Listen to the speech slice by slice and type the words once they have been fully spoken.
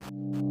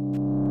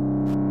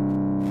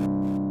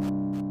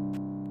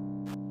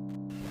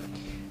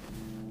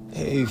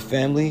Hey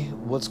family,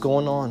 what's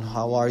going on?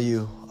 How are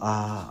you?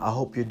 I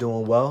hope you're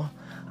doing well.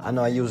 I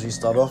know I usually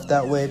start off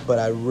that way, but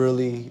I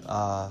really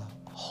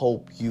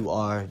hope you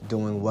are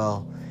doing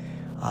well.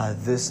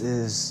 This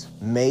is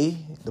May,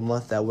 the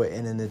month that we're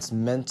in, and it's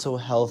Mental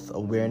Health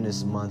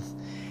Awareness Month.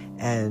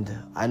 And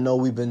I know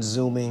we've been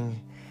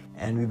Zooming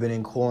and we've been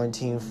in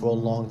quarantine for a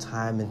long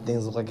time, and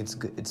things look like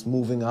it's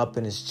moving up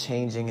and it's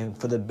changing and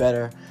for the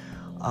better.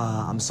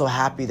 I'm so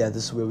happy that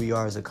this is where we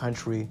are as a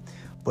country.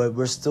 But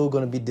we're still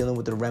going to be dealing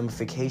with the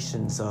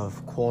ramifications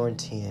of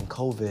quarantine and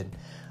COVID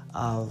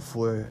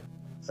for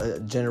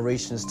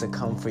generations to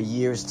come, for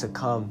years to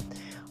come,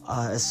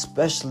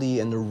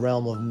 especially in the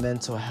realm of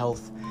mental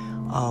health.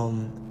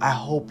 I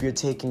hope you're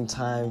taking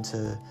time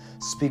to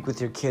speak with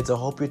your kids. I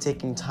hope you're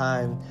taking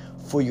time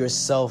for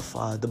yourself.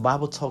 The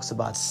Bible talks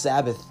about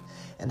Sabbath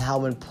and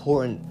how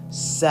important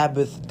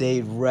Sabbath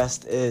day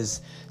rest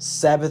is.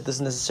 Sabbath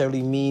doesn't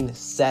necessarily mean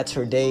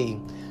Saturday,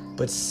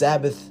 but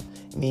Sabbath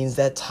means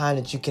that time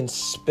that you can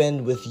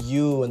spend with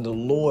you and the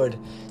Lord.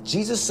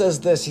 Jesus says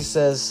this, he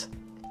says,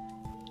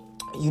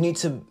 you need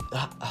to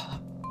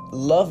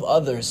love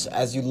others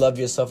as you love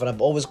yourself. And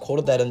I've always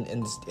quoted that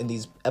in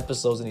these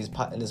episodes, in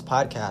this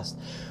podcast.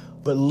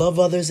 But love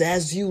others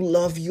as you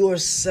love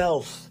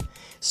yourself.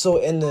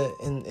 So in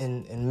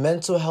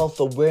Mental Health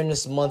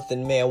Awareness Month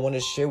in May, I want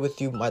to share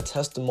with you my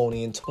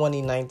testimony. In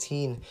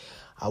 2019,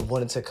 I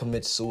wanted to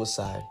commit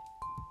suicide.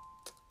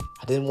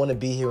 I didn't want to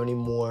be here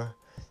anymore.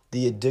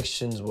 The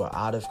addictions were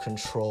out of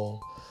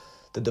control.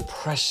 The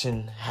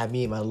depression had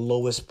me at my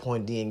lowest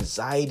point. The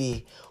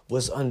anxiety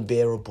was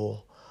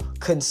unbearable.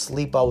 Couldn't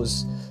sleep. I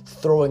was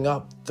throwing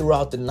up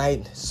throughout the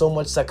night. So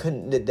much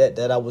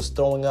that I was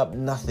throwing up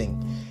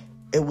nothing.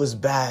 It was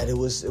bad. It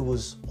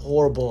was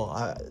horrible.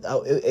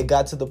 It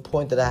got to the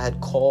point that I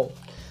had called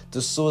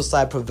the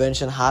suicide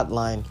prevention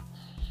hotline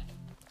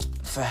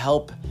for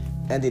help,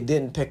 and they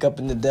didn't pick up,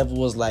 and the devil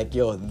was like,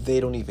 yo, they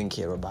don't even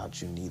care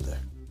about you neither.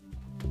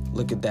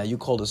 Look at that. You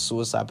called a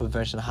suicide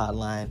prevention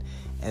hotline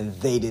and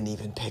they didn't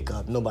even pick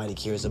up. Nobody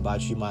cares about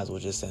you. You might as well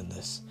just end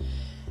this.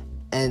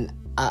 And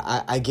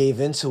I gave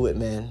into it,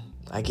 man.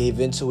 I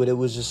gave into it. I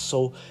just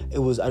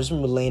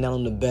remember laying out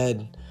on the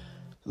bed,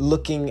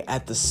 looking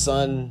at the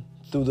sun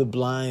through the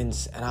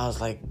blinds. And I was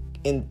like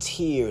in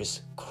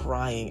tears,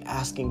 crying,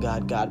 asking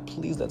God,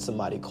 please let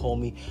somebody call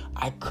me.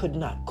 I could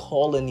not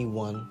call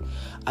anyone.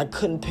 I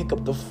couldn't pick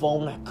up the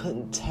phone. I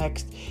couldn't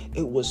text.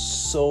 It was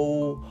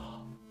so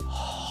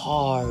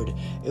hard.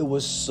 It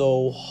was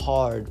so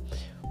hard.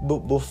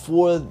 But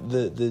before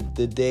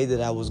the day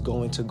that I was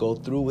going to go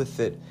through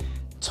with it,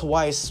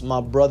 twice my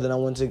brother, and I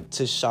wanted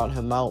to shout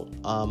him out,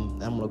 I'm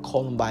going to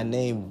call him by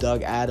name,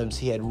 Doug Adams.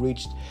 He had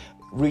reached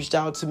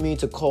out to me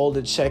to call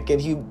to check in.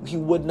 He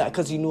would not,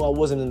 because he knew I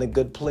wasn't in a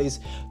good place.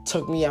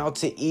 Took me out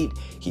to eat.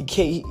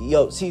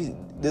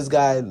 This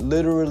guy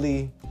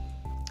literally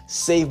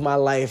saved my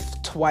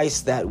life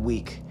twice that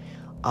week.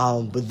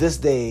 But this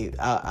day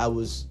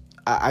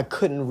I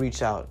couldn't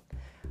reach out.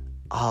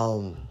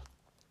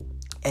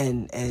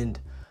 It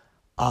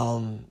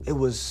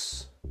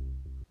was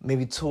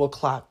maybe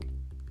 2:00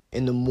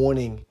 in the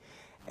morning,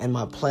 and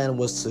my plan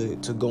was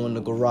to go in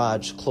the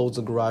garage, close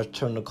the garage,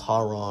 turn the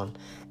car on,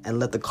 and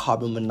let the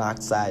carbon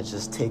monoxide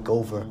just take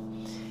over.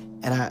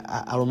 And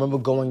I remember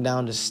going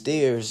down the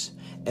stairs,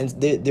 and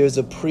there's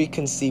a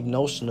preconceived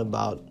notion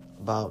about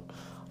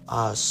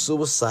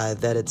suicide,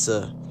 that it's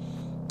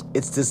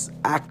this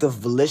act of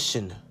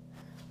volition,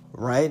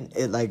 right?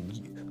 It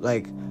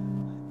like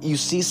you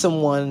see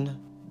someone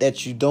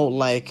that you don't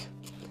like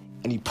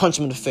and you punch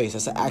them in the face.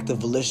 That's an act of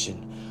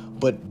volition.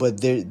 But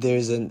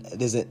there's an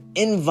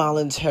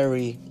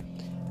involuntary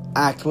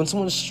act. When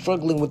someone's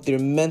struggling with their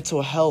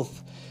mental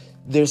health,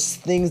 there's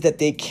things that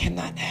they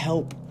cannot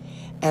help.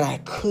 And I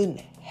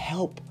couldn't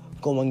help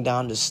going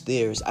down the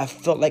stairs. I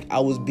felt like I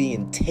was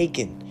being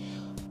taken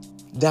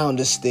down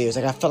the stairs.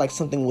 Like I felt like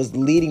something was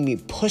leading me,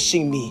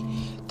 pushing me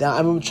down. I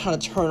remember trying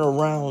to turn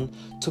around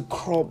to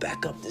crawl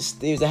back up the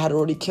stairs. I had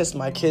already kissed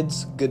my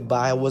kids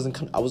goodbye. I was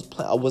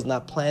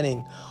not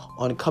planning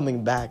on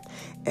coming back,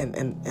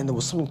 and there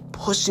was something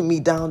pushing me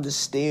down the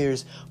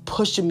stairs,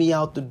 pushing me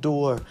out the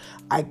door.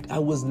 I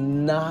was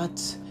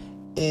not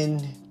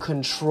in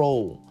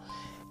control,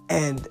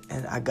 and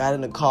I got in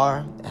the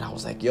car and I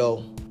was like,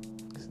 yo,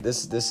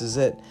 this is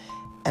it.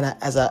 And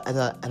as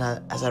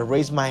I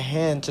raised my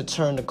hand to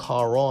turn the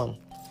car on,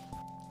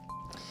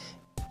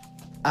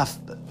 I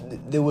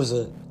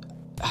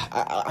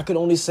could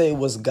only say it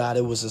was God.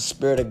 It was the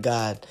Spirit of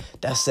God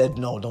that said,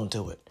 no, don't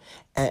do it.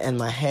 And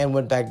my hand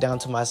went back down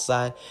to my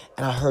side,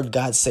 and I heard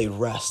God say,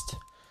 rest.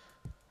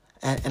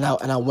 And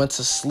I went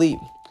to sleep.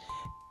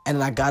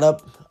 And I got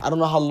up. I don't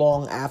know how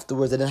long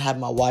afterwards. I didn't have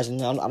my watch,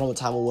 and I don't know what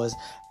time it was.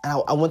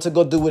 And I went to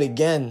go do it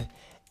again.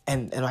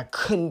 And I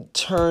couldn't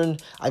turn.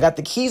 I got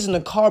the keys in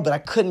the car, but I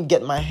couldn't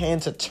get my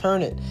hand to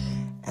turn it.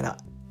 And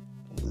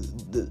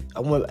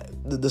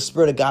the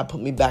Spirit of God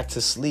put me back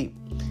to sleep.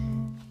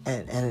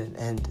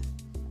 And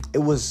it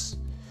was,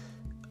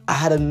 I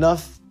had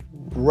enough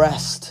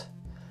rest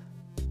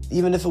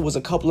Even if it was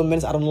a couple of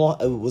minutes, I don't know,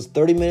 it was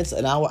 30 minutes,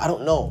 an hour, I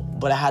don't know.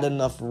 But I had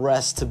enough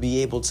rest to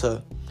be able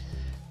to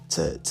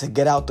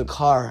get out the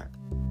car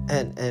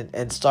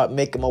and start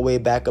making my way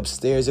back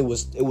upstairs. It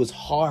was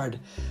hard,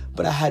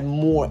 but I had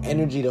more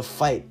energy to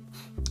fight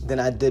than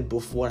I did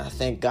before, and I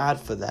thank God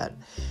for that.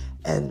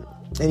 And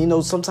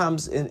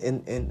sometimes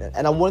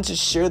and I wanted to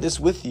share this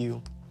with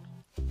you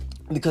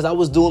because I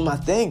was doing my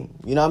thing,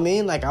 you know what I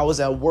mean? Like, I was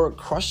at work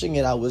crushing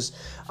it. I was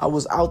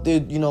out there,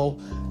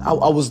 I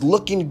was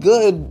looking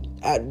good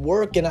at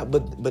work,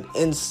 but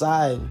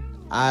inside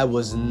I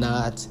was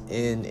not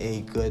in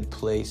a good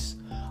place.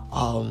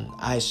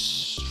 I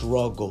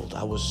struggled.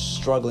 I was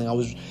struggling. I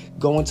was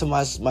going to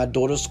my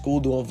daughter's school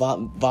doing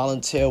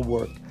volunteer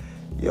work.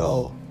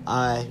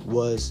 I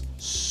was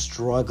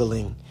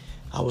struggling.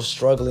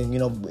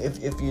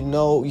 If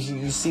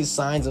you see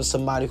signs of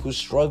somebody who's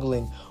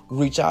struggling,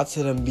 reach out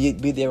to them,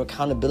 be their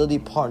accountability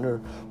partner,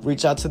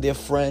 reach out to their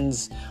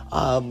friends,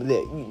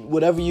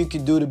 whatever you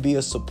can do to be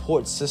a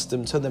support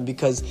system to them,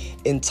 because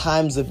in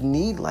times of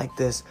need like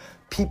this,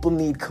 people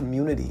need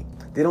community.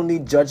 They don't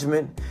need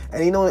judgment.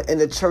 And in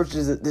the church,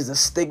 there's a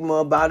stigma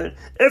about it.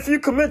 If you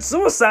commit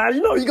suicide,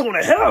 you're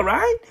going to hell,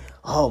 right?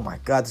 Oh my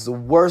God, it's the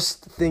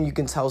worst thing you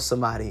can tell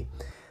somebody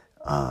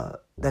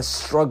that's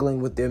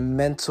struggling with their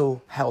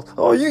mental health.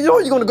 Oh, you're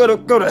going to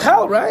go to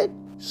hell, right?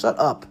 Shut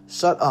up.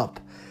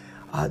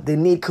 They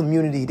need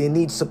community. They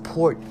need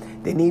support.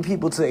 They need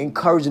people to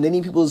encourage them. They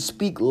need people to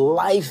speak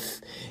life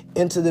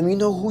into them. You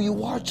know who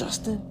you are,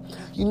 Justin.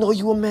 You know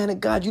you a man of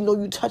God. You know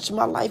you touched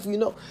my life.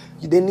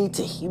 They need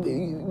to hear.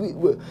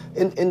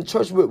 In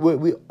church,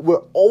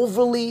 we're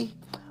overly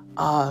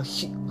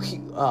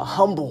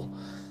humble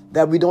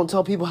that we don't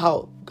tell people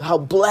how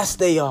blessed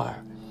they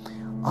are.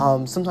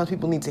 Sometimes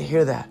people need to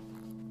hear that.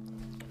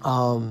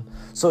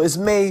 So it's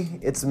May.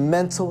 It's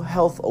Mental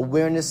Health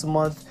Awareness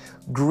Month.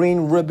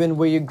 Green ribbon.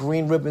 Wear your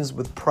green ribbons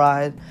with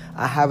pride.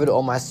 I have it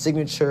on my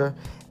signature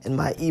in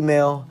my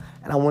email,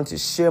 and I want to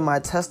share my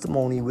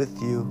testimony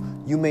with you.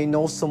 You may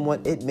know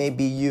someone. It may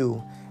be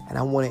you, and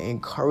I want to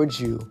encourage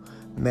you,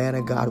 man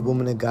of God,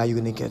 woman of God. You're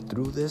gonna get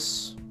through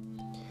this.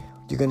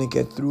 You're gonna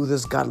get through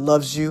this. God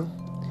loves you.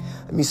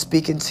 Let me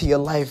speak into your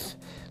life.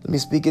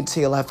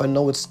 I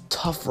know it's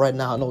tough right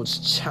now. I know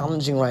it's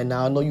challenging right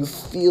now. I know you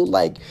feel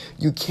like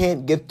you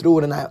can't get through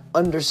it, and I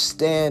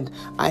understand.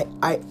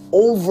 I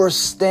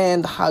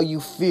overstand how you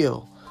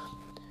feel.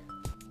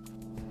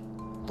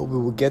 But we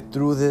will get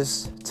through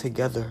this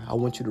together. I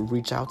want you to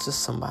reach out to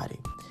somebody.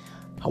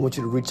 In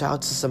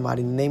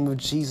the name of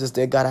Jesus,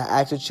 dear God, I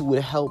ask that you would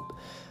help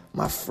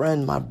my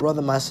friend, my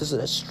brother, my sister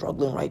that's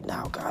struggling right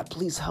now. God,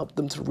 please help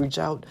them to reach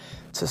out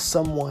to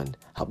someone.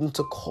 Help them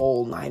to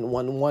call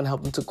 911.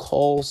 Help them to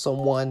call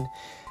someone,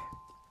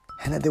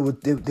 and that they would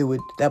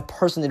that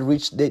person they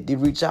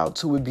reach out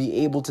to would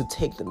be able to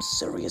take them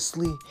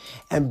seriously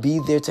and be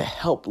there to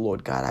help.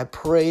 Lord God, I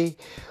pray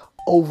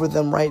over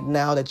them right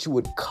now that you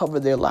would cover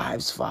their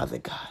lives, Father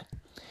God.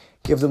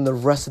 Give them the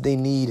rest that they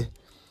need.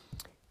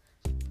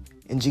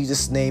 In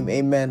Jesus' name,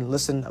 amen.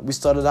 Listen, we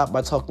started out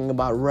by talking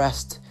about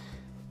rest.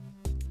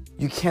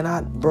 You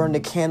cannot burn the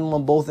candle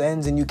on both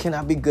ends, and you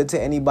cannot be good to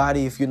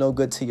anybody if you're no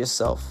good to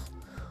yourself.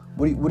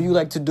 What do you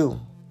like to do?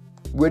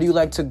 Where do you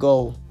like to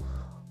go?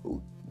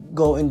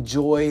 Go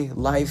enjoy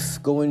life.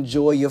 Go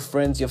enjoy your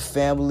friends, your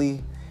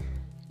family.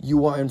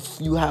 You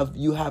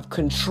have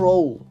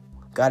control.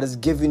 God has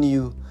given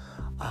you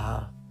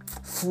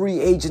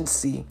free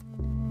agency.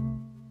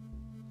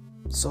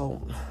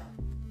 So,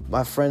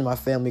 my friend, my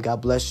family,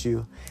 God bless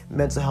you.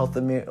 Mental Health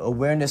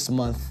Awareness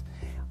Month.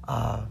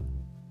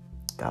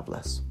 God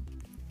bless.